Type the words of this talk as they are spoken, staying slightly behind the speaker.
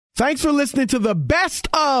Thanks for listening to the best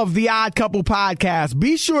of the Odd Couple podcast.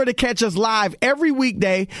 Be sure to catch us live every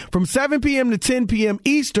weekday from 7 p.m. to 10 p.m.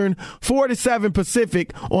 Eastern, 4 to 7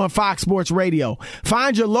 Pacific on Fox Sports Radio.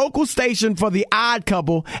 Find your local station for the Odd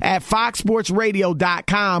Couple at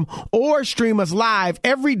foxsportsradio.com or stream us live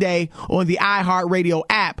every day on the iHeartRadio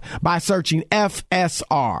app by searching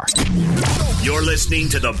FSR. You're listening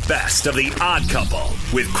to the best of the Odd Couple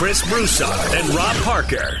with Chris Broussard and Rob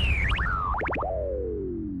Parker.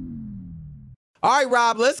 All right,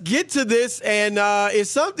 Rob, let's get to this. And it's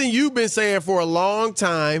something you've been saying for a long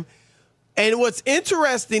time. And what's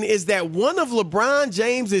interesting is that one of LeBron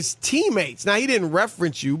James's teammates, now he didn't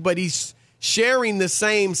reference you, but he's sharing the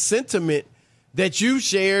same sentiment that you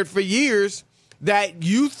shared for years, that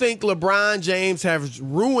you think LeBron James has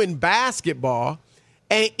ruined basketball.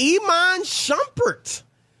 And Iman Shumpert,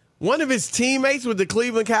 one of his teammates with the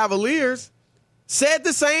Cleveland Cavaliers, said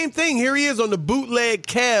the same thing. Here he is on the Bootleg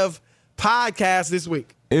Kev podcast this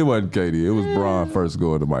week. It wasn't KD. It was Bron first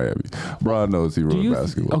going to Miami. Bron knows he ruined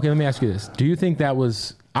basketball. Okay, let me ask you this. Do you think that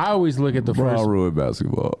was – I always look at the Bron first – ruined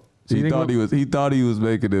basketball. So he thought he was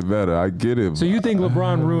making it better. I get it. So you think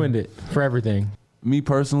LeBron ruined it for everything? Me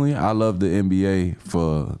personally, I love the NBA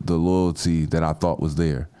for the loyalty that I thought was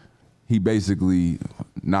there. He basically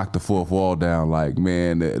knocked the fourth wall down like,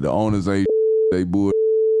 man, the owners ain't – they bull.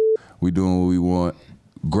 We doing what we want.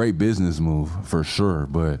 Great business move for sure,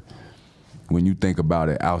 but – when you think about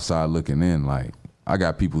it outside looking in, like, I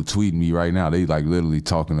got people tweeting me right now. They like literally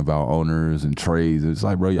talking about owners and trades. It's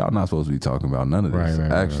like, bro, y'all not supposed to be talking about none of this,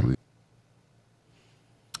 actually.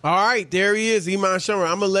 All right, there he is, Iman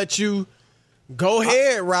Shumpert. I'm gonna let you go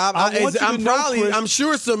ahead, Rob. I'm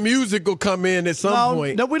sure some music will come in at some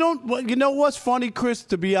point. No, we don't. You know what's funny, Chris?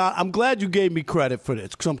 To be honest, I'm glad you gave me credit for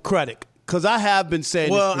this. Some credit. Because I have been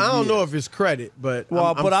saying this for I don't years. know if it's credit, but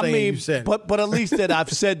but at least that I've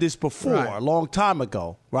said this before a long time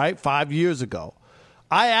ago, right? 5 years ago.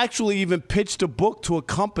 I actually even pitched a book to a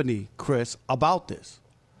company, Chris, about this.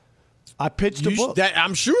 I pitched a book.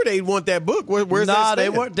 I'm sure they'd want that book. Where's that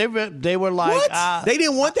stand? They were like, what? They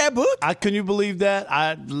didn't want that book? Can you believe that?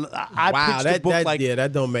 I pitched a book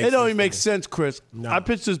that don't make sense. It don't even make sense, Chris. No. I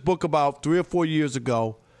pitched this book about 3 or 4 years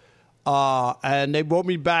ago. And they wrote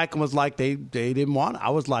me back and was like, they didn't want it. I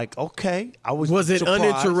was like, okay. Was it surprised.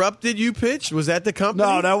 Uninterrupted you pitched? Was that the company?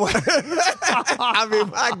 No, that was. I mean,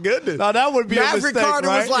 my goodness. No, that would be Maverick a mistake, Carter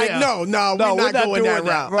right? was like, no, we're not going that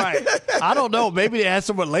route. Right. I don't know. Maybe they had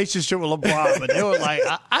some relationship with LeBron, but they were like,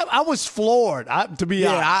 I was floored. To be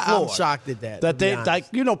honest, I'm shocked at that. That they,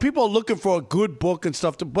 like, people are looking for a good book and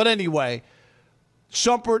stuff. But anyway,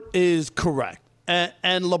 Shumpert is correct.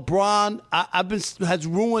 And LeBron has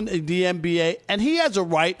ruined the NBA, and he has a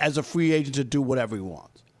right as a free agent to do whatever he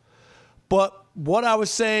wants. But what I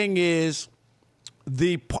was saying is,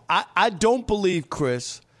 I don't believe,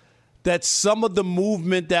 Chris, that some of the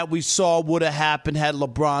movement that we saw would have happened had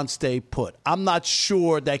LeBron stayed put. I'm not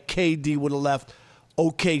sure that KD would have left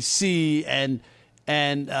OKC and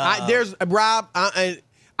there's Rob. I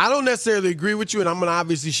don't necessarily agree with you, and I'm going to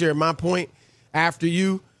obviously share my point after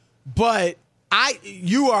you, but.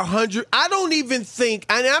 You are 100. I don't even think,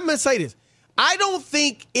 and I'm going to say this, I don't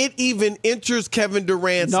think it even enters Kevin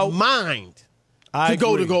Durant's mind to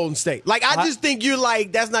go to Golden State. Like, I just think you're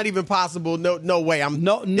like, that's not even possible. No way. You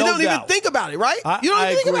don't even think about it, right? You don't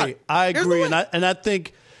even think about it. I agree. And I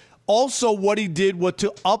think also what he did was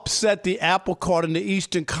to upset the apple cart in the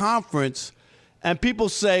Eastern Conference. And people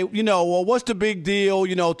say, well, what's the big deal?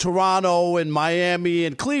 Toronto and Miami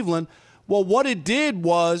and Cleveland. Well, what it did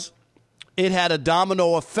was, it had a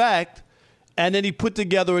domino effect, and then he put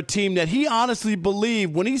together a team that he honestly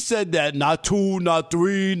believed when he said that, not 2, not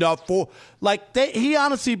 3, not 4. Like, he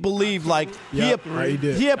honestly believed, like, he had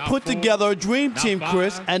put together a dream team,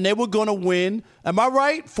 Chris, and they were going to win, am I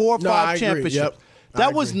right? 4 or 5 championships. Yep.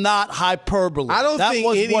 That was not hyperbole. I don't think that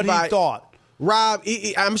was what he thought. Rob,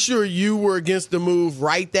 I'm sure you were against the move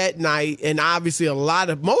right that night, and obviously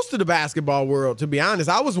most of the basketball world, to be honest.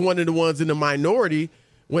 I was one of the ones in the minority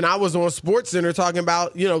when I was on SportsCenter talking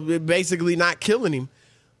about, basically not killing him.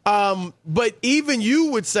 But even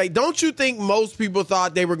you would say, don't you think most people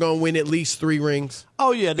thought they were going to win at least 3 rings?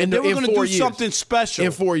 Oh, yeah. They were going to do something special.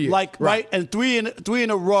 In 4 years. Like, right? And three in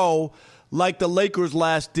a row, like the Lakers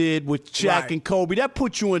last did with Shaq and Kobe. That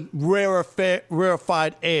puts you in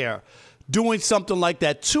rarefied air. Doing something like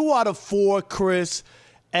that. 2 out of 4, Chris.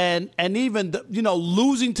 And even,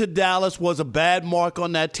 losing to Dallas was a bad mark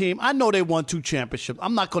on that team. I know they won 2 championships.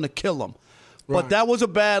 I'm not going to kill them. But that was a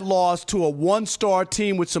bad loss to a 1-star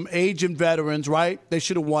team with some aging veterans, right? They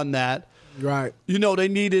should have won that. Right. You know, they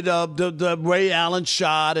needed the Ray Allen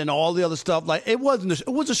shot and all the other stuff. Like, it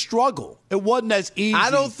was a struggle. It wasn't as easy.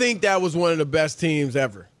 I don't think that was one of the best teams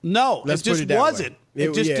ever. No, Let's it just put it that wasn't. way.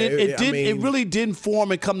 It really didn't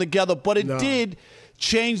form and come together, but it did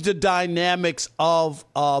change the dynamics of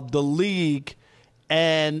the league.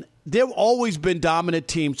 And there have always been dominant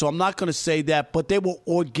teams, so I'm not going to say that, but they were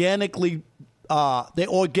organically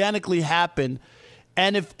happened.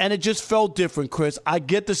 And it just felt different, Chris. I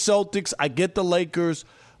get the Celtics, I get the Lakers,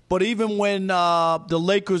 but even when the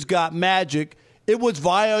Lakers got Magic, it was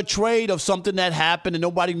via a trade of something that happened, and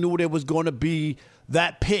nobody knew there was going to be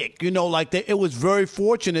that pick. You know, like it was very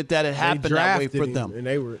fortunate that it happened that way for them. And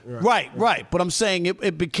they were right. But I'm saying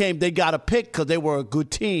it became they got a pick because they were a good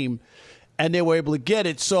team, and they were able to get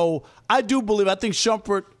it. So I think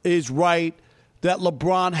Shumpert is right that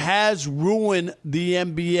LeBron has ruined the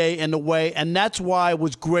NBA in a way, and that's why it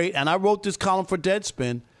was great. And I wrote this column for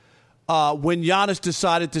Deadspin when Giannis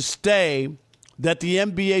decided to stay, that the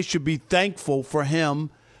NBA should be thankful for him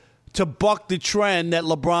to buck the trend that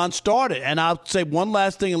LeBron started. And I'll say one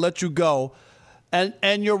last thing and let you go.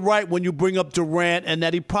 And you're right when you bring up Durant and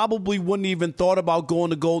that he probably wouldn't even thought about going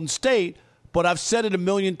to Golden State, but I've said it a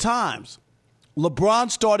million times. LeBron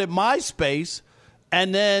started MySpace,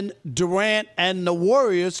 and then Durant and the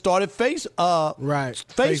Warriors started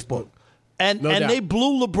Facebook. And they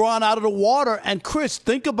blew LeBron out of the water. And Chris,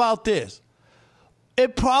 think about this.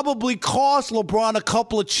 It probably cost LeBron a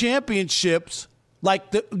couple of championships,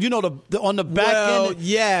 like on the back end. Well,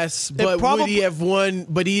 yes, but would he have won?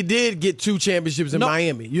 But he did get 2 championships in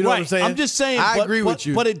Miami. You know what I'm saying? I'm just saying. I agree with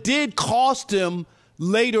you. But it did cost him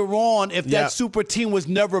later on if that super team was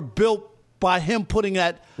never built by him putting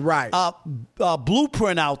that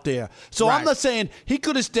blueprint out there. So I'm not saying he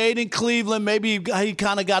could have stayed in Cleveland. Maybe he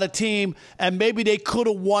kind of got a team, and maybe they could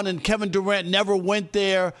have won, and Kevin Durant never went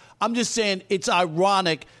there. I'm just saying it's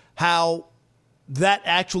ironic how that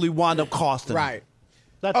actually wound up costing him. Right.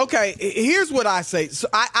 Okay, here's what I say. So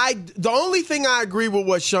I the only thing I agree with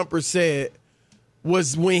what Shumpert said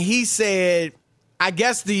was when he said, I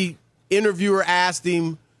guess the interviewer asked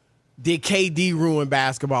him, did KD ruin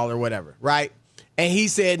basketball or whatever, right? And he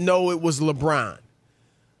said, no, it was LeBron.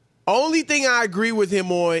 Only thing I agree with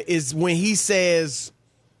him on is when he says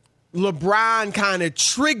LeBron kind of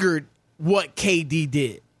triggered what KD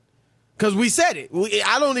did. Because we said it.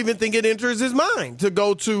 I don't even think it enters his mind to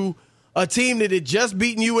go to a team that had just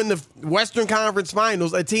beaten you in the Western Conference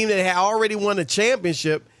Finals, a team that had already won a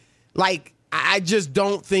championship. Like, I just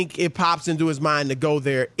don't think it pops into his mind to go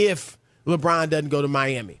there if LeBron doesn't go to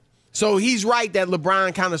Miami. So he's right that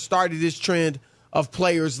LeBron kind of started this trend of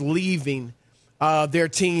players leaving their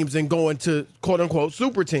teams and going to quote-unquote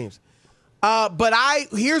super teams. But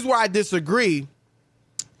here's where I disagree.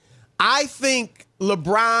 I think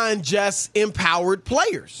LeBron just empowered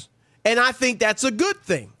players, and I think that's a good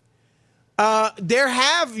thing.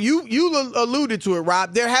 You alluded to it,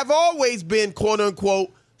 Rob. There have always been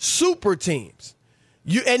quote-unquote super teams.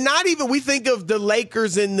 We think of the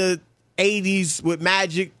Lakers in the 80s with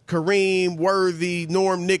Magic, Kareem, Worthy,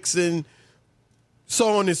 Norm Nixon,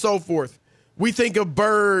 so on and so forth. We think of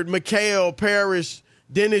Bird, McHale, Parrish,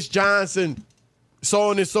 Dennis Johnson, so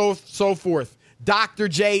on and so forth. Dr.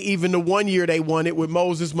 J, even the one year they won it with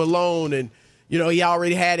Moses Malone, and he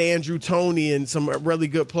already had Andrew Toney and some really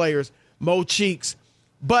good players, Mo Cheeks.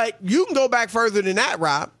 But you can go back further than that,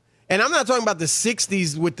 Rob. And I'm not talking about the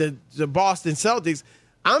 60s with the Boston Celtics.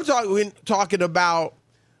 I'm talking about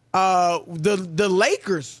the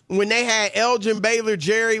Lakers when they had Elgin Baylor,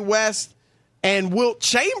 Jerry West, and Wilt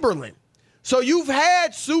Chamberlain. So you've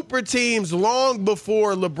had super teams long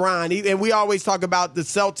before LeBron, and we always talk about the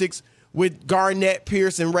Celtics with Garnett,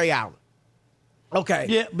 Pierce, and Ray Allen. Okay.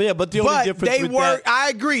 Yeah, but the only difference with that, I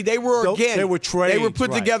agree, they were organic. They were trades. They were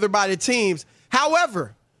put together by the teams.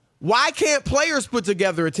 However, why can't players put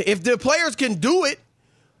together a team? If the players can do it,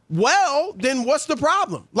 well, then what's the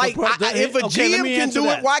problem? Like, if a GM can do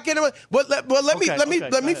it, why can't it? But let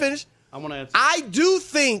me finish. I want to answer. I do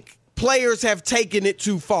think players have taken it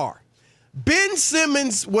too far. Ben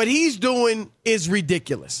Simmons, what he's doing is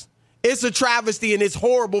ridiculous. It's a travesty, and it's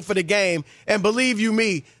horrible for the game. And believe you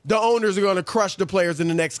me, the owners are going to crush the players in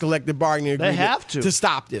the next collective bargaining agreement. They have to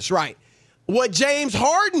stop this, right? What James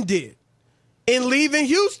Harden did in leaving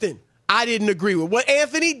Houston, I didn't agree with. What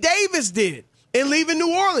Anthony Davis did in leaving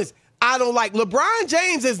New Orleans, I don't like. LeBron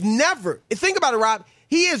James has never, think about it, Rob,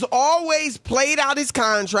 he has always played out his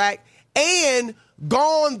contract and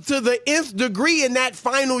gone to the nth degree in that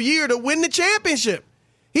final year to win the championship.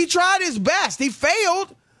 He tried his best. He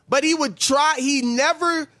failed, but he would try. He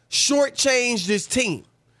never shortchanged his team.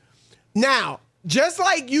 Now, Just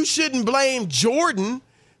like you shouldn't blame Jordan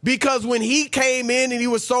because when he came in and he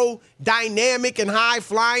was so dynamic and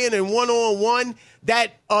high-flying and one-on-one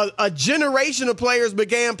that a generation of players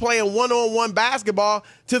began playing one-on-one basketball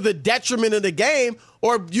to the detriment of the game,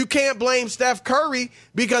 or you can't blame Steph Curry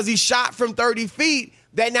because he shot from 30 feet,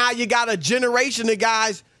 that now you got a generation of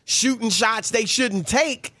guys shooting shots they shouldn't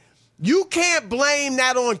take. You can't blame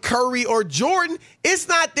that on Curry or Jordan. It's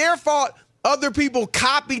not their fault. Other people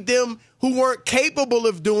copied them who weren't capable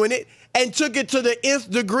of doing it and took it to the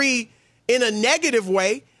nth degree in a negative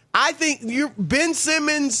way. I think Ben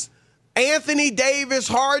Simmons, Anthony Davis,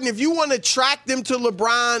 Harden, if you want to track them to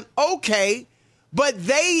LeBron, okay, but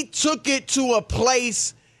they took it to a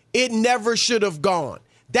place it never should have gone.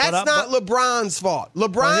 That's not LeBron's fault.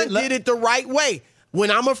 LeBron did it the right way. When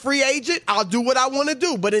I'm a free agent, I'll do what I want to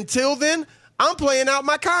do. But until then, I'm playing out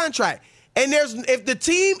my contract. And if the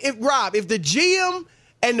GM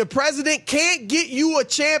and the president can't get you a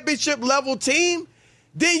championship level team,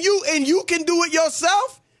 then you can do it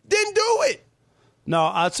yourself, then do it. No,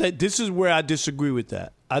 I'd say this is where I disagree with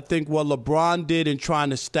that. I think what LeBron did in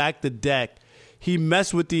trying to stack the deck, he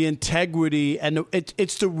messed with the integrity, and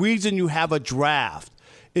it's the reason you have a draft.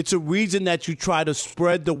 It's a reason that you try to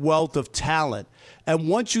spread the wealth of talent. And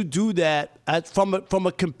once you do that from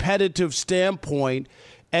a competitive standpoint,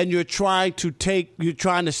 and you're trying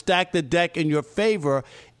to stack the deck in your favor,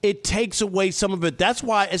 it takes away some of it. That's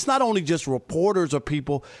why it's not only just reporters or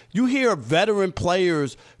people. You hear veteran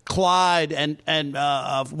players, Clyde and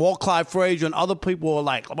Walt Clyde Frazier and other people are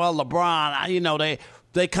like, well, LeBron,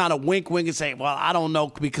 they kind of wink and say, well, I don't know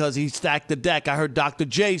because he stacked the deck. I heard Dr.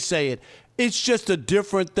 J say it. It's just a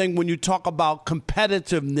different thing when you talk about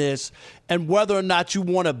competitiveness and whether or not you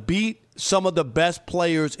want to beat some of the best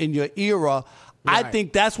players in your era. Right. I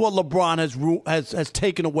think that's what LeBron has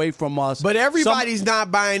taken away from us. But everybody's not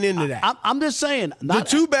buying into that. I'm just saying. The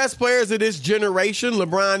two best players of this generation,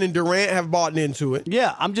 LeBron and Durant, have bought into it.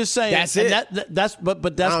 Yeah, I'm just saying. That's it. That's what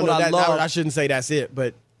I love. I shouldn't say that's it,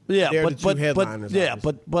 but yeah, they're the two headliners.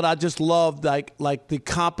 But I just love like the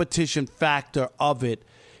competition factor of it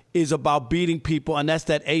is about beating people, and that's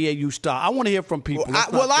that AAU style. I want to hear from people.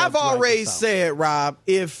 I've already said, Rob,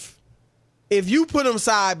 if you put them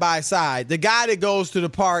side by side, the guy that goes to the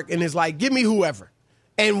park and is like, give me whoever,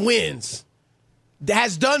 and wins,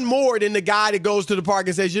 has done more than the guy that goes to the park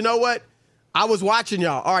and says, you know what? I was watching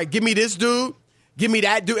y'all. All right, give me this dude, give me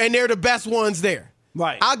that dude, and they're the best ones there.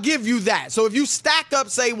 Right. I'll give you that. So if you stack up,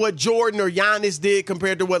 say, what Jordan or Giannis did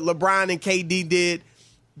compared to what LeBron and KD did,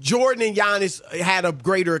 Jordan and Giannis had a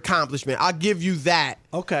greater accomplishment. I'll give you that.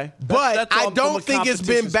 Okay. But I don't think it's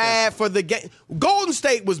been bad for the game. Golden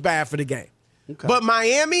State was bad for the game. Okay. But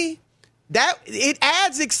Miami, it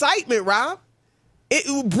adds excitement, Rob.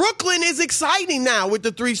 Brooklyn is exciting now with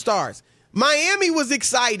the 3 stars. Miami was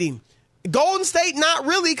exciting. Golden State, not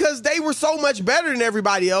really, because they were so much better than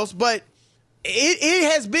everybody else. But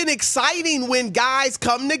it has been exciting when guys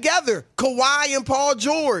come together. Kawhi and Paul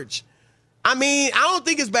George. I mean, I don't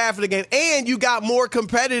think it's bad for the game. And you got more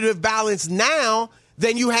competitive balance now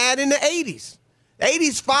than you had in the 80s.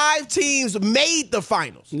 80s, 5 teams made the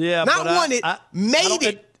finals. Yeah, not won it, made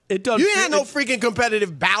it. You had no freaking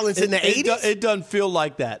competitive balance in the 80s. It doesn't feel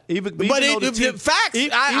like that. Facts.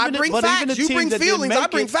 I bring facts. You bring feelings. I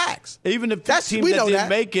bring facts. Even if the team that didn't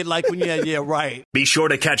make it, like when right. Be sure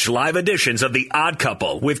to catch live editions of The Odd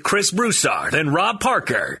Couple with Chris Broussard and Rob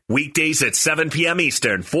Parker. Weekdays at 7 p.m.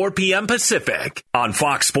 Eastern, 4 p.m. Pacific on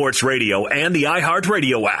Fox Sports Radio and the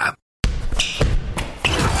iHeartRadio app.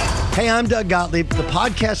 Hey, I'm Doug Gottlieb. The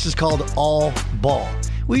podcast is called All Ball.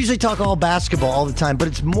 We usually talk all basketball all the time, but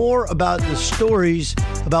it's more about the stories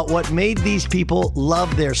about what made these people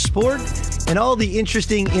love their sport and all the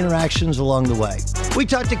interesting interactions along the way. We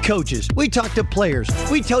talk to coaches. We talk to players.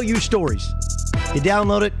 We tell you stories. You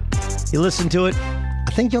download it. You listen to it.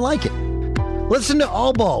 I think you'll like it. Listen to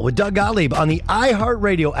All Ball with Doug Gottlieb on the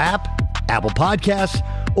iHeartRadio app, Apple Podcasts,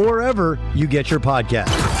 or wherever you get your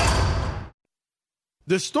podcasts.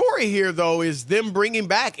 The story here, though, is them bringing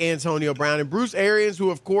back Antonio Brown and Bruce Arians, who,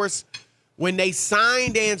 of course, when they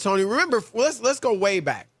signed Antonio, remember, let's go way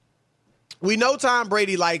back. We know Tom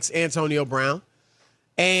Brady likes Antonio Brown.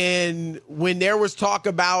 And when there was talk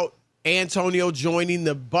about Antonio joining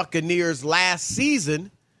the Buccaneers last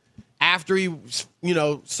season, after he,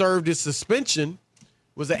 served his suspension,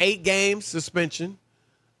 was an 8-game suspension,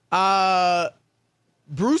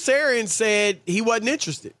 Bruce Arians said he wasn't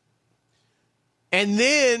interested. And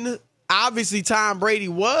then, obviously, Tom Brady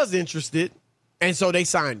was interested, and so they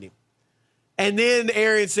signed him. And then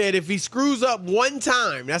Arians said if he screws up one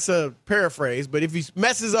time, that's a paraphrase, but if he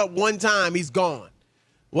messes up one time, he's gone.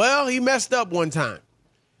 Well, he messed up one time.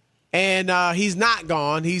 And he's not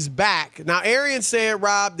gone. He's back. Now, Arians said,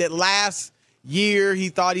 Rob, that last year he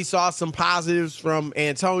thought he saw some positives from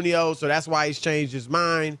Antonio, so that's why he's changed his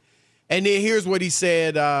mind. And then here's what he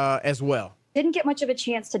said as well. Didn't get much of a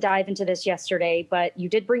chance to dive into this yesterday, but you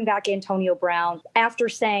did bring back Antonio Brown after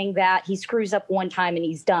saying that he screws up one time and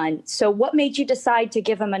he's done. So what made you decide to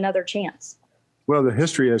give him another chance? Well, the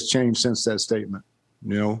history has changed since that statement.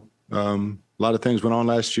 A lot of things went on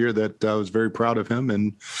last year that I was very proud of him,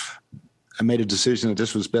 and I made a decision that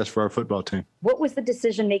this was best for our football team. What was the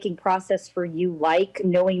decision-making process for you like,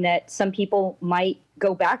 knowing that some people might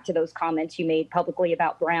go back to those comments you made publicly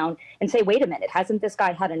about Brown and say, wait a minute, hasn't this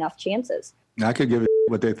guy had enough chances? I could give a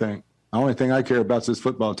what they think. The only thing I care about is this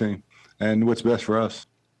football team and what's best for us.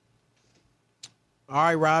 All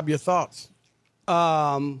right, Rob, your thoughts.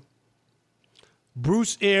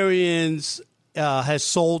 Bruce Arians has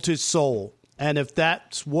sold his soul. And if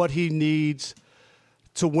that's what he needs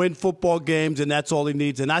to win football games, and that's all he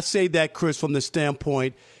needs. And I say that, Chris, from the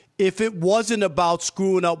standpoint, if it wasn't about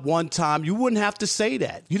screwing up one time, you wouldn't have to say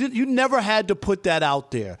that. You never had to put that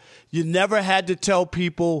out there. You never had to tell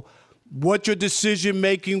people what your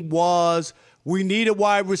decision-making was. We need a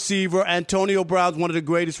wide receiver. Antonio Brown's one of the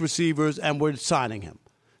greatest receivers, and we're signing him.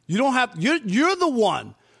 You don't have. You're the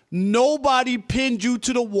one. Nobody pinned you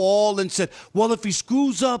to the wall and said, well, if he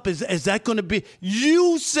screws up, is that going to be?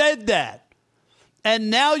 You said that. And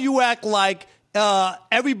now you act like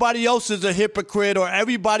everybody else is a hypocrite or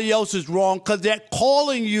everybody else is wrong because they're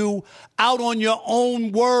calling you out on your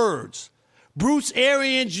own words. Bruce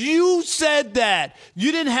Arians, you said that.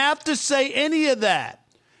 You didn't have to say any of that.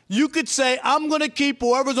 You could say, I'm going to keep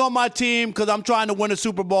whoever's on my team because I'm trying to win a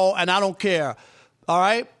Super Bowl and I don't care. All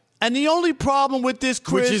right? And the only problem with this,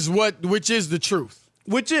 Chris... Which is the truth.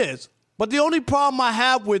 But the only problem I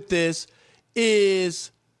have with this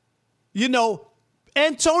is,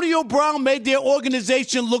 Antonio Brown made their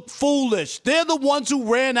organization look foolish. They're the ones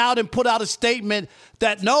who ran out and put out a statement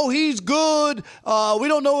that, no, he's good. We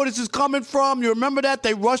don't know where this is coming from. You remember that?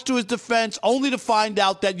 They rushed to his defense only to find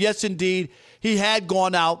out that, yes, indeed, he had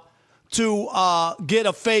gone out to get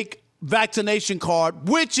a fake vaccination card,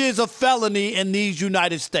 which is a felony in these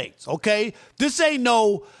United States, okay? This ain't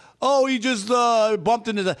he just bumped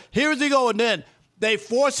into the... Here's he go, and then they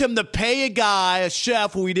force him to pay a guy, a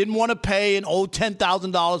chef, who he didn't want to pay and owed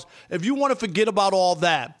 $10,000. If you want to forget about all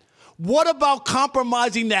that, what about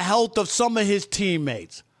compromising the health of some of his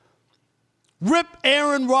teammates? Rip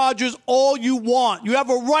Aaron Rodgers all you want. You have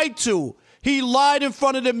a right to. He lied in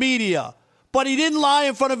front of the media. But he didn't lie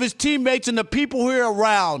in front of his teammates and the people here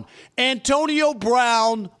around. Antonio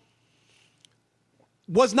Brown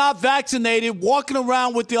was not vaccinated, walking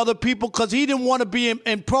around with the other people because he didn't want to be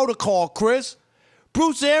in protocol, Chris.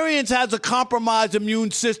 Bruce Arians has a compromised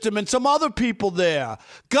immune system and some other people there.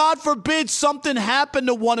 God forbid something happened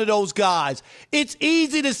to one of those guys. It's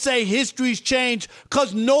easy to say history's changed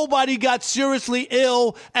because nobody got seriously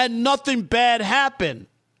ill and nothing bad happened.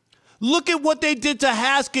 Look at what they did to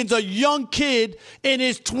Haskins, a young kid in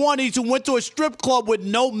his 20s who went to a strip club with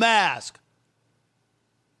no mask.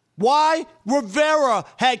 Why? Rivera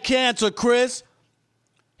had cancer, Chris.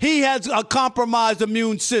 He has a compromised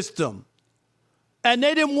immune system. And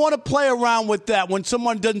they didn't want to play around with that when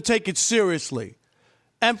someone doesn't take it seriously.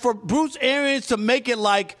 And for Bruce Arians to make it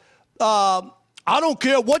like, I don't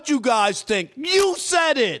care what you guys think. You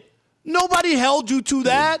said it. Nobody held you to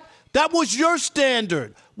that. That was your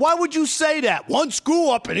standard. Why would you say that? One screw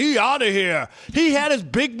up and he out of here. He had his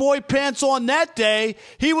big boy pants on that day.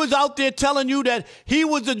 He was out there telling you that he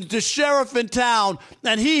was the sheriff in town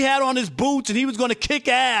and he had on his boots and he was going to kick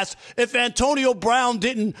ass if Antonio Brown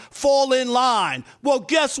didn't fall in line. Well,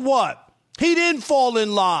 guess what? He didn't fall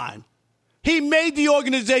in line. He made the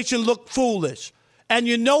organization look foolish. And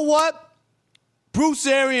you know what? Bruce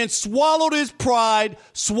Arians swallowed his pride,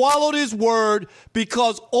 swallowed his word,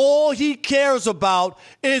 because all he cares about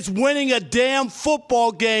is winning a damn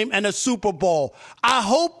football game and a Super Bowl. I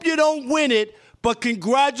hope you don't win it, but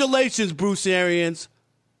congratulations, Bruce Arians.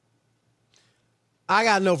 I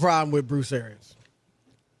got no problem with Bruce Arians.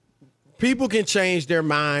 People can change their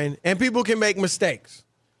mind, and people can make mistakes.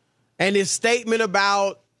 And his statement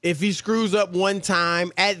about if he screws up one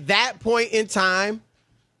time, at that point in time,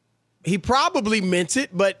 he probably meant it,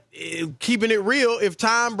 but keeping it real, if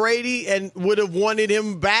Tom Brady would have wanted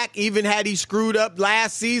him back, even had he screwed up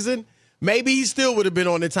last season, maybe he still would have been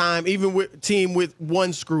on the time, even with team with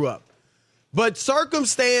one screw up. But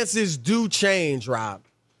circumstances do change, Rob.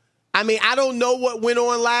 I mean, I don't know what went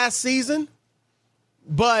on last season,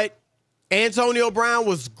 but Antonio Brown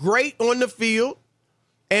was great on the field,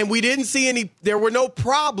 And we didn't see there were no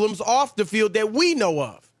problems off the field that we know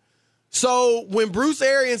of. So when Bruce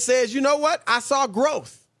Arians says, you know what, I saw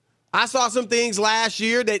growth. I saw some things last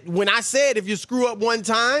year that when I said if you screw up one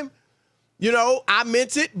time, I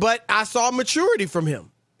meant it, but I saw maturity from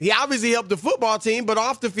him. He obviously helped the football team, but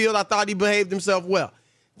off the field, I thought he behaved himself well.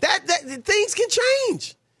 That things can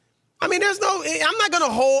change. I mean, I'm not going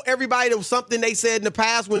to hold everybody to something they said in the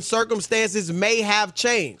past when circumstances may have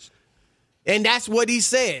changed. And that's what he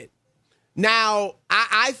said. Now,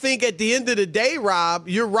 I think at the end of the day, Rob,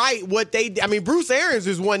 you're right. Bruce Arians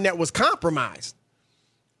is one that was compromised.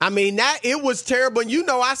 I mean, it was terrible. And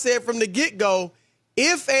I said from the get-go,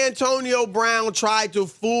 if Antonio Brown tried to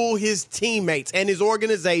fool his teammates and his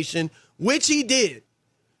organization, which he did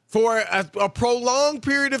for a prolonged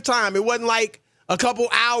period of time, it wasn't like a couple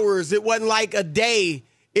hours, it wasn't like a day,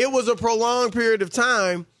 it was a prolonged period of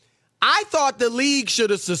time, I thought the league should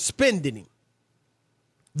have suspended him.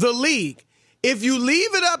 The league. If you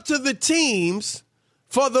leave it up to the teams,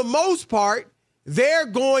 for the most part, they're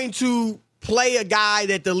going to play a guy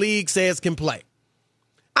that the league says can play.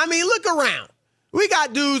 I mean, look around. We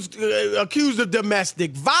got dudes accused of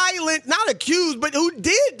domestic violence, not accused, but who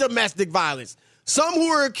did domestic violence. Some who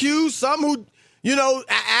were accused, some who,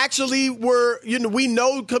 actually were, we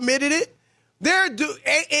know committed it.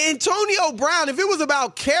 Antonio Brown, if it was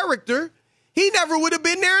about character, he never would have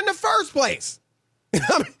been there in the first place.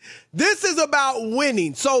 This is about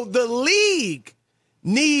winning. So the league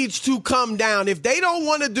needs to come down. If they don't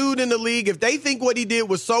want a dude in the league, if they think what he did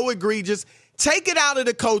was so egregious, take it out of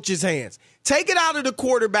the coach's hands. Take it out of the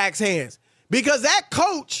quarterback's hands. Because that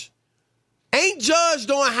coach ain't judged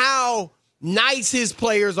on how nice his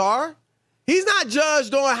players are. He's not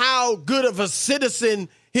judged on how good of a citizen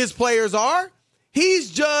his players are. He's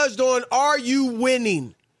judged on, are you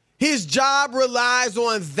winning? His job relies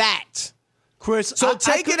on that. Chris, so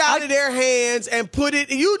take it out of their hands and put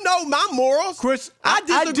it. My morals, Chris. I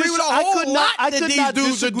disagree with a whole lot that these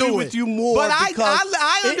dudes are doing. With you more, but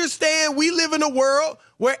I understand we live in a world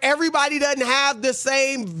where everybody doesn't have the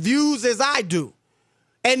same views as I do.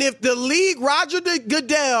 And if the league, Roger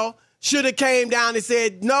Goodell should have came down and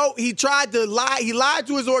said, no, he tried to lie. He lied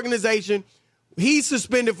to his organization. He's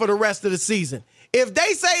suspended for the rest of the season. If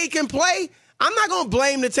they say he can play, I'm not going to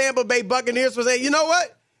blame the Tampa Bay Buccaneers for saying, you know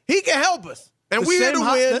what? He can help us. And we're here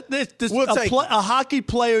to win. A hockey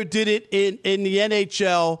player did it in the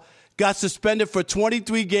NHL, got suspended for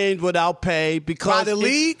 23 games without pay because by the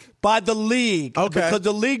league? By the league. Okay. Because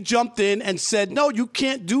the league jumped in and said, no, you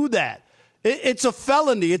can't do that. It's a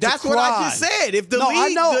felony. That's a crime. What I just said. If the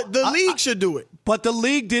league, the league should do it. But the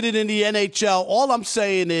league did it in the NHL. All I'm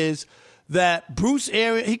saying is that Bruce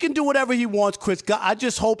Arians, he can do whatever he wants, Chris. I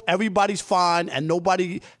just hope everybody's fine and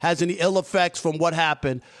nobody has any ill effects from what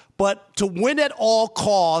happened. But to win at all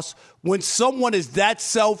costs when someone is that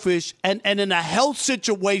selfish and in a health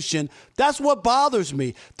situation, that's what bothers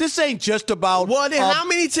me. This ain't just about... Well, then how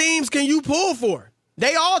many teams can you pull for?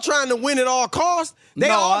 They all trying to win at all costs. They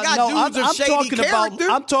all got dudes of shady character.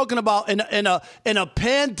 I'm talking about in a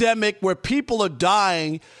pandemic where people are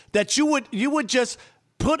dying, that you would just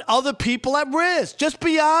put other people at risk. Just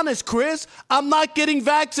be honest, Chris. I'm not getting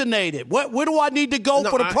vaccinated. Where do I need to go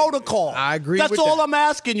for the protocol? I agree with that. That's all I'm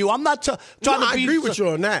asking you. I'm not trying to be... I agree with you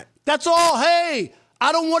on that. That's all. Hey,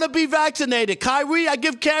 I don't want to be vaccinated. Kyrie, I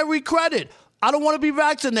give Kyrie credit. I don't want to be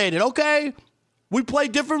vaccinated, okay? We play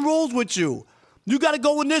different rules with you. You got to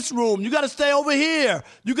go in this room. You got to stay over here.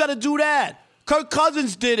 You got to do that. Kirk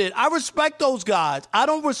Cousins did it. I respect those guys. I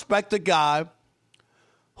don't respect a guy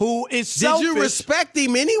who is selfish. Did you respect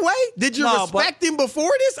him anyway? Did you respect him before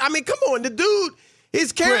this? I mean, come on. The dude,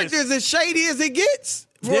 his character is as shady as it gets.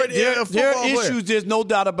 There are issues, there's no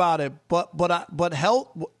doubt about it. But health,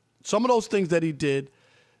 some of those things that he did,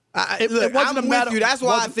 it wasn't I'm a matter. With you. That's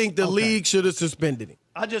why I think the league should have suspended him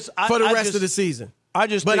for the rest of the season.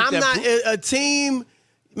 But I'm not a team.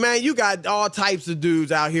 Man, you got all types of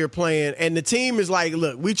dudes out here playing, and the team is like,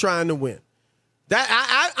 look, we trying to win.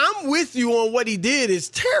 I'm with you on what he did is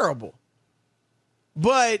terrible.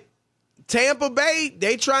 But Tampa Bay,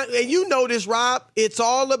 they try, and you know this, Rob, it's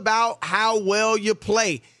all about how well you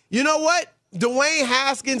play. You know what? Dwayne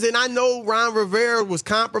Haskins, and I know Ron Rivera was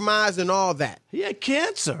compromised and all that. He had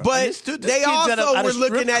cancer. But they also were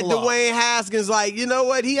looking at Dwayne Haskins like, you know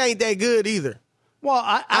what? He ain't that good either. Well,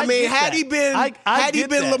 I mean, had he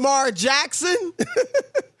been Lamar Jackson,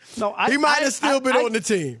 he might have still been on the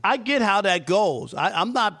team. I get how that goes.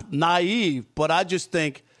 I'm not naive, but I just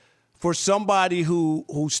think for somebody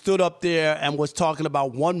who stood up there and was talking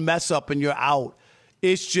about one mess up and you're out,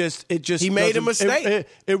 It's just he made a mistake.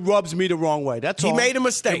 It rubs me the wrong way. That's all. He made a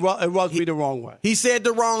mistake. It rubs me the wrong way. He said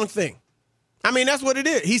the wrong thing. I mean, that's what it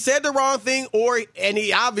is. He said the wrong thing, and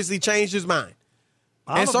he obviously changed his mind.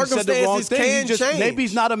 And circumstances can change. Maybe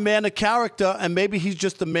he's not a man of character, and maybe he's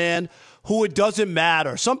just a man who it doesn't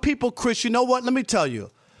matter. Some people, Chris, you know what? Let me tell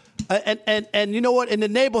you. And you know what? In the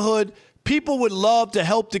neighborhood, people would love to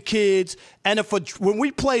help the kids. And when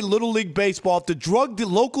we play Little League Baseball, if the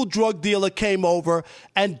local drug dealer came over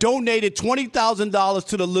and donated $20,000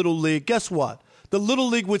 to the Little League, guess what? The Little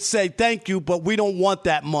League would say, thank you, but we don't want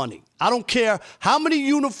that money. I don't care how many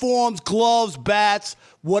uniforms, gloves, bats,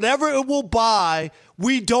 whatever it will buy,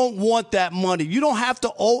 we don't want that money. You don't have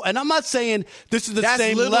to owe, and I'm not saying this is the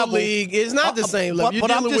same level. Little League is not the same level. You're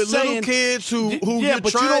dealing with little kids who you're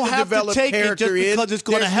trying to develop character in. Because it's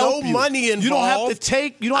going to help you. There's no money involved. You don't have to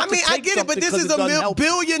take. You don't have to take. I get it, but this is a $1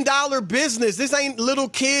 billion business. This ain't little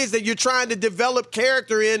kids that you're trying to develop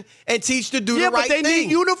character in and teach to do the right thing. Yeah, but they need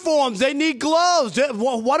uniforms. They need gloves.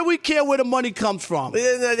 Why do we care where the money comes from?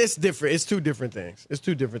 It's different. It's two different things.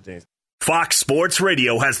 Fox Sports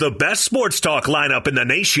Radio has the best sports talk lineup in the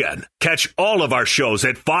nation. Catch all of our shows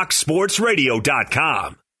at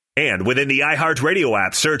foxsportsradio.com. And within the iHeartRadio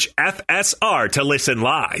app, search FSR to listen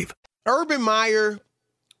live. Urban Meyer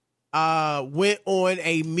went on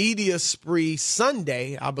a media spree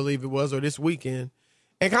Sunday, I believe it was, or this weekend,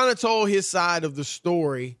 and kind of told his side of the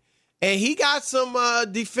story. And he got some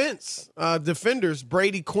defenders.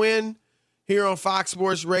 Brady Quinn here on Fox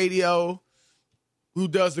Sports Radio, who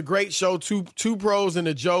does the great show, Two Pros and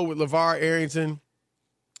a Joe with LeVar Arrington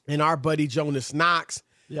and our buddy Jonas Knox.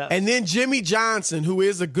 Yeah. And then Jimmy Johnson, who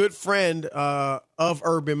is a good friend of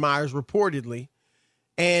Urban Meyer's, reportedly.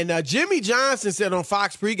 And Jimmy Johnson said on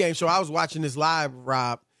Fox pregame show, I was watching this live,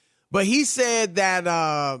 Rob, but he said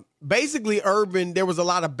that basically Urban, there was a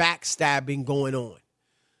lot of backstabbing going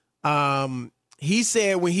on. He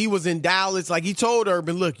said when he was in Dallas, like he told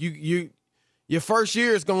Urban, look, your first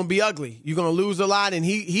year is going to be ugly. You're going to lose a lot. And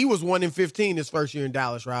he was 1-15 his first year in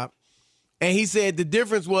Dallas, Rob. And he said the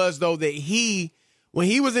difference was, though, that when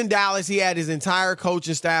he was in Dallas, he had his entire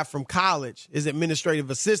coaching staff from college, his administrative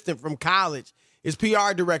assistant from college, his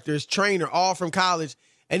PR director, his trainer, all from college.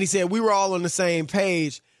 And he said we were all on the same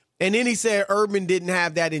page. And then he said Urban didn't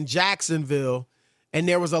have that in Jacksonville. And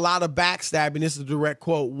there was a lot of backstabbing. This is a direct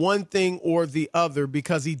quote, one thing or the other,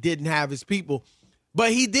 because he didn't have his people.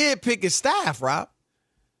 But he did pick his staff, Rob.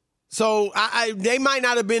 So they might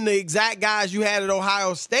not have been the exact guys you had at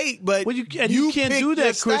Ohio State, but you can't do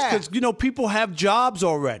that, Chris, because people have jobs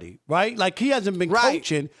already, right? Like he hasn't been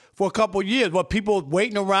coaching for a couple of years, but people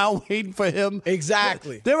waiting around waiting for him.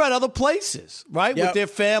 Exactly, they're at other places, right, with their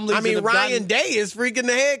families. I mean, Ryan Day is freaking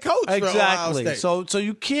the head coach. Exactly. For Ohio State. So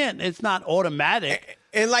you can't. It's not automatic.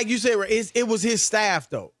 And like you said, it was his staff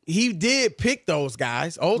though. He did pick those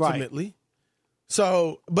guys ultimately. Right.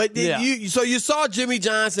 So, but you saw Jimmy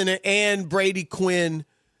Johnson and Brady Quinn,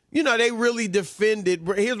 they really defended.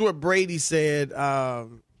 Here's what Brady said.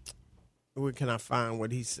 Where can I find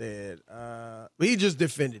what he said? He just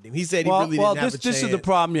defended him. He said he really didn't have a chance. This is the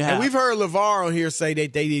problem you have. And we've heard LeVar on here say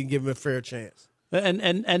that they didn't give him a fair chance.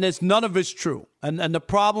 And it's none of it's true. And the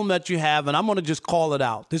problem that you have, and I'm going to just call it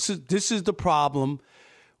out. This is the problem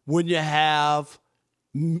when you have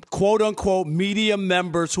quote unquote media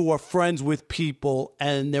members who are friends with people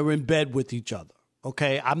and they're in bed with each other.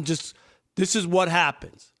 Okay. This is what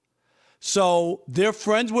happens. So they're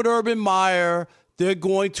friends with Urban Meyer. They're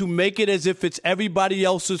going to make it as if it's everybody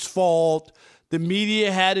else's fault. The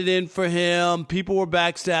media had it in for him. People were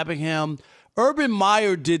backstabbing him. Urban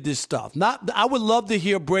Meyer did this stuff. I would love to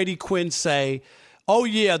hear Brady Quinn say, oh,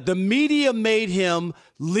 yeah, the media made him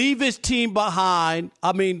leave his team behind.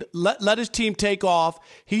 I mean, let his team take off.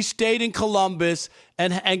 He stayed in Columbus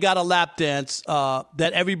and got a lap dance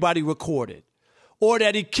that everybody recorded. Or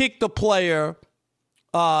that he kicked the player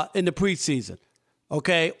in the preseason,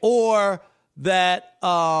 okay? Or that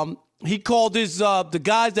he called the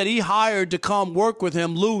guys that he hired to come work with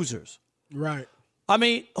him losers. Right. I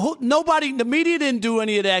mean, the media didn't do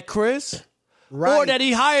any of that, Chris. Right. Or that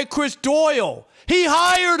he hired Chris Doyle. He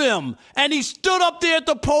hired him, and he stood up there at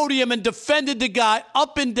the podium and defended the guy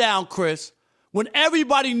up and down, Chris, when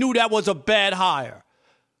everybody knew that was a bad hire.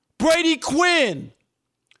 Brady Quinn,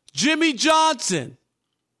 Jimmy Johnson,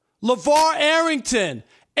 LeVar Arrington,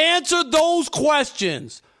 answer those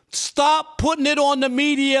questions. Stop putting it on the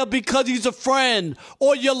media because he's a friend,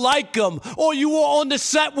 or you like him, or you were on the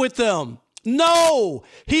set with him. No,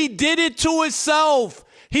 he did it to himself.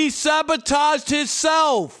 He sabotaged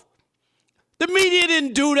himself. The media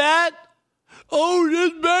didn't do that. Oh,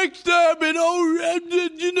 this backstabbing. Oh,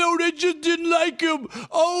 you know, they just didn't like him.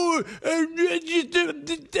 Oh, he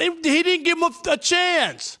didn't give him a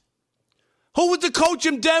chance. Who was the coach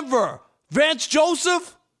in Denver? Vance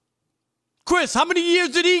Joseph? Chris, how many years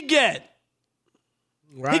did he get?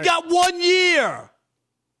 Right. He got 1 year.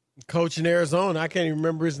 Coach in Arizona, I can't even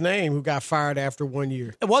remember his name, who got fired after 1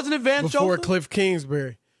 year. Wasn't it Vance Before Joseph? Cliff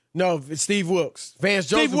Kingsbury. No, it's Steve Wilkes. Vance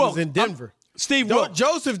Joseph was in Denver. Steve Wilkes.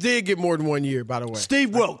 Joseph did get more than 1 year, by the way.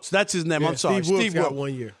 Steve Wilkes, that's his name. Yeah, I'm sorry. Steve Wilkes got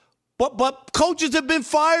 1 year. But coaches have been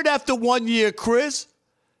fired after 1 year, Chris.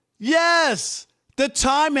 Yes, the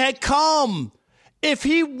time had come. If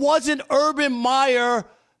he wasn't Urban Meyer,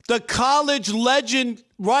 the college legend,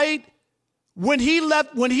 right? When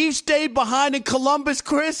he stayed behind in Columbus,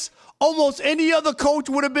 Chris, almost any other coach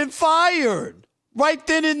would have been fired right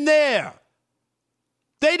then and there.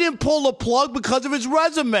 They didn't pull the plug because of his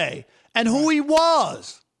resume and who he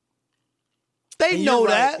was. They know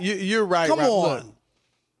that. You're right. Come on. Look.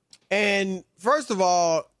 And first of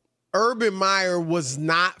all, Urban Meyer was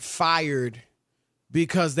not fired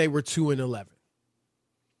because they were 2-11.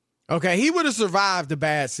 Okay, he would have survived a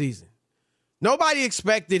bad season. Nobody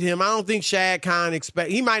expected him. I don't think Shad Khan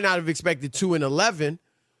he might not have expected 2-11,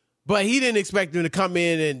 but he didn't expect him to come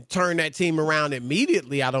in and turn that team around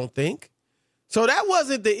immediately, I don't think. So that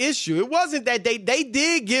wasn't the issue. It wasn't that they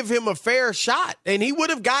did give him a fair shot, and he would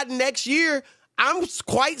have gotten next year. I'm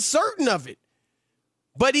quite certain of it.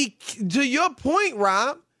 But to your point,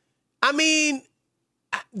 Rob, I mean,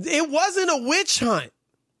 it wasn't a witch hunt.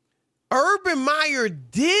 Urban Meyer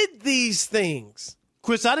did these things.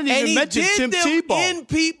 Chris, I didn't even mention Tim Tebow. In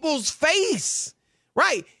people's face.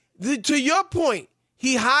 Right. To your point,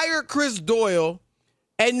 he hired Chris Doyle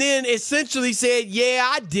and then essentially said, yeah,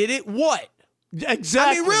 I did it. What?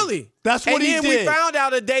 Exactly. I mean, really. That's what he did. And then we found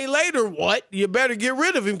out a day later, what? You better get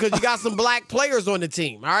rid of him because you got some black players on the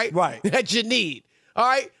team, all right? Right. That you need, all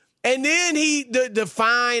right? And then the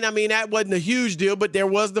fine, I mean, that wasn't a huge deal, but there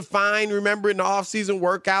was the fine, remember, in the offseason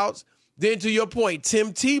workouts. Then to your point,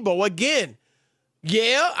 Tim Tebow, again,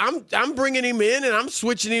 yeah, I'm bringing him in and I'm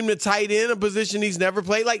switching him to tight end, a position he's never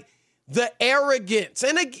played. Like, the arrogance.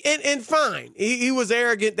 And fine, he was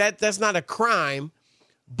arrogant. That's not a crime.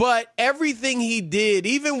 But everything he did,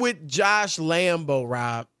 even with Josh Lambo,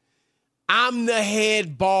 Rob, I'm the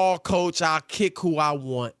head ball coach. I'll kick who I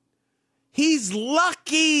want. He's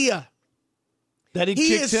lucky that he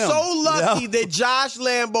is kicked him. So lucky that Josh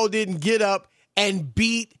Lambo didn't get up and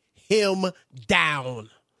beat him down.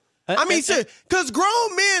 I mean, because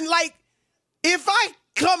grown men, like, if I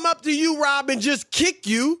come up to you, Rob, and just kick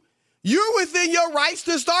you, you're within your rights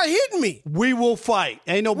to start hitting me. We will fight.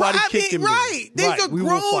 Ain't nobody kicking me. Right. These are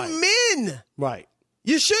grown men. Right.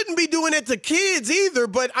 You shouldn't be doing it to kids either,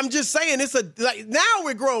 but I'm just saying now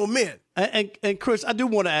we're grown men. And Chris, I do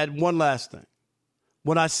want to add one last thing.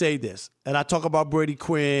 When I say this, and I talk about Brady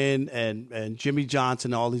Quinn and Jimmy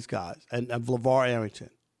Johnson and all these guys, and LeVar Arrington.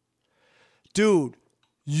 Dude,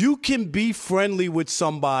 you can be friendly with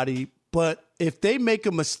somebody, but if they make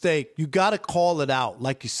a mistake, you got to call it out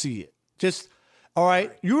like you see it. Just, all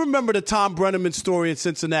right? You remember the Tom Brenneman story in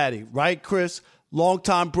Cincinnati, right, Chris?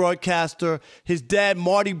 Longtime broadcaster. His dad,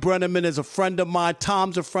 Marty Brenneman, is a friend of mine.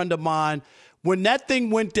 Tom's a friend of mine. When that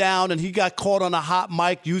thing went down and he got caught on a hot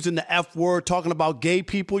mic using the F word, talking about gay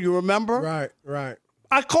people, you remember? Right.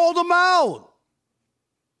 I called him out.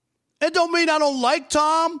 It don't mean I don't like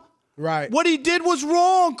Tom. Right. What he did was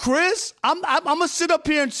wrong, Chris. I'm going to sit up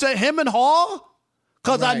here and say him and Hall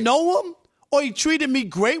because I know him, or he treated me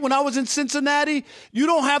great when I was in Cincinnati. You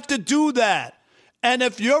don't have to do that. And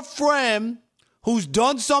if your friend who's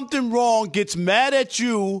done something wrong gets mad at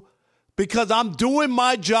you because I'm doing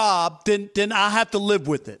my job, then I have to live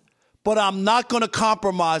with it. But I'm not going to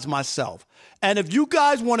compromise myself. And if you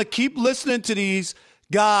guys want to keep listening to these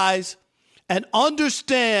guys and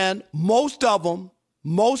understand most of them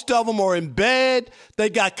are in bed. They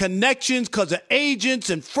got connections because of agents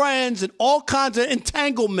and friends and all kinds of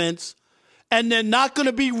entanglements. And they're not going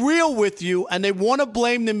to be real with you. And they want to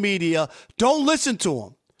blame the media. Don't listen to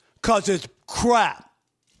them because it's crap.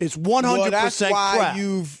 It's 100%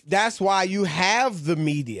 crap. That's why you have the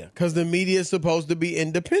media, because the media is supposed to be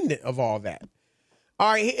independent of all that.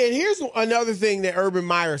 All right, and here's another thing that Urban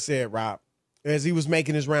Meyer said, Rob, as he was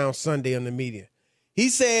making his round Sunday on the media. He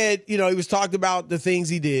said, he was talking about the things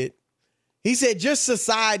he did. He said, just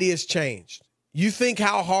society has changed. You think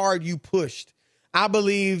how hard you pushed. I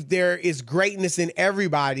believe there is greatness in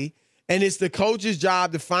everybody, and it's the coach's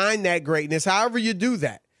job to find that greatness, however you do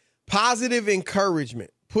that. Positive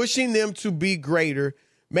encouragement, pushing them to be greater,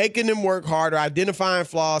 making them work harder, identifying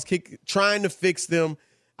flaws, trying to fix them.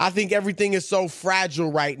 I think everything is so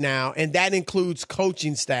fragile right now, and that includes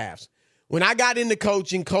coaching staffs. When I got into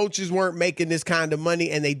coaching, coaches weren't making this kind of money,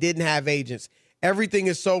 and they didn't have agents. Everything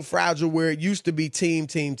is so fragile where it used to be team.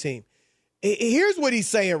 Here's what he's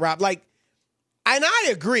saying, Rob. And I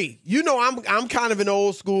agree. I'm kind of an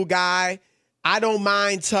old school guy. I don't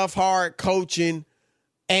mind tough, hard coaching.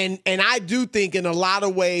 And I do think in a lot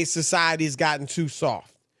of ways society has gotten too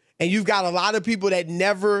soft. And you've got a lot of people that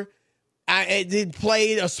never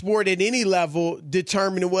played a sport at any level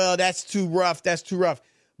determining, well, that's too rough.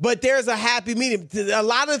 But there's a happy medium. A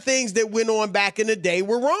lot of things that went on back in the day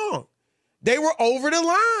were wrong. They were over the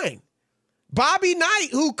line. Bobby Knight,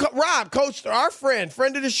 who Rob coached our friend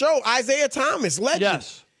of the show, Isaiah Thomas, legend.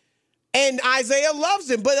 Yes. And Isaiah loves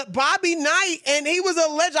him. But Bobby Knight, and he was a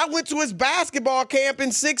legend. I went to his basketball camp in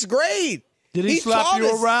 6th grade. Did he slap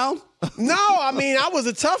you around? No, I was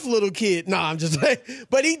a tough little kid. No, I'm just saying.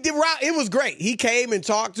 But he did. It was great. He came and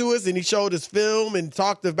talked to us, and he showed us film and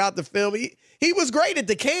talked about the film. He was great at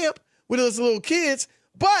the camp with us little kids.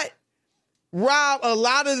 But Rob, a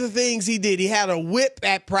lot of the things he did, he had a whip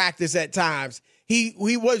at practice at times. He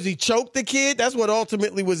choked the kid. That's what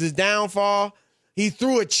ultimately was his downfall. He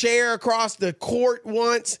threw a chair across the court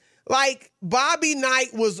once. Bobby Knight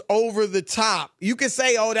was over the top. You could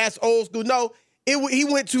say, oh, that's old school. No, he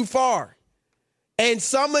went too far. And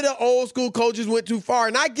some of the old school coaches went too far.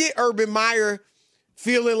 And I get Urban Meyer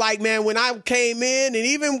feeling like, man, when I came in, and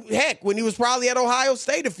even, heck, when he was probably at Ohio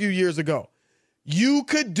State a few years ago, you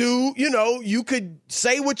could you could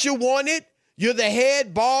say what you wanted. You're the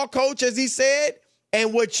head ball coach, as he said,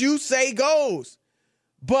 and what you say goes.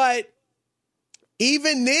 But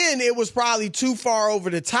even then, it was probably too far over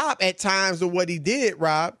the top at times of what he did,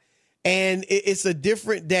 Rob. And it's a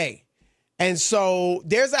different day. And so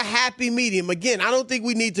there's a happy medium. Again, I don't think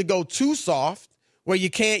we need to go too soft where you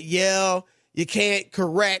can't yell, you can't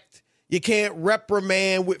correct, you can't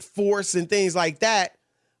reprimand with force and things like that.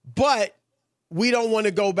 But we don't want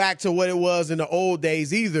to go back to what it was in the old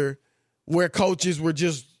days either, where coaches were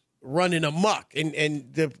just running amok and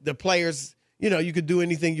the players, you could do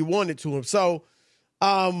anything you wanted to them. So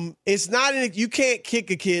it's not, you can't kick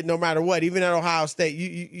a kid no matter what, even at Ohio State.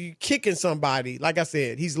 You kicking somebody, like I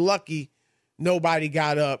said, he's lucky nobody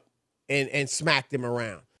got up and smacked him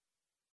around.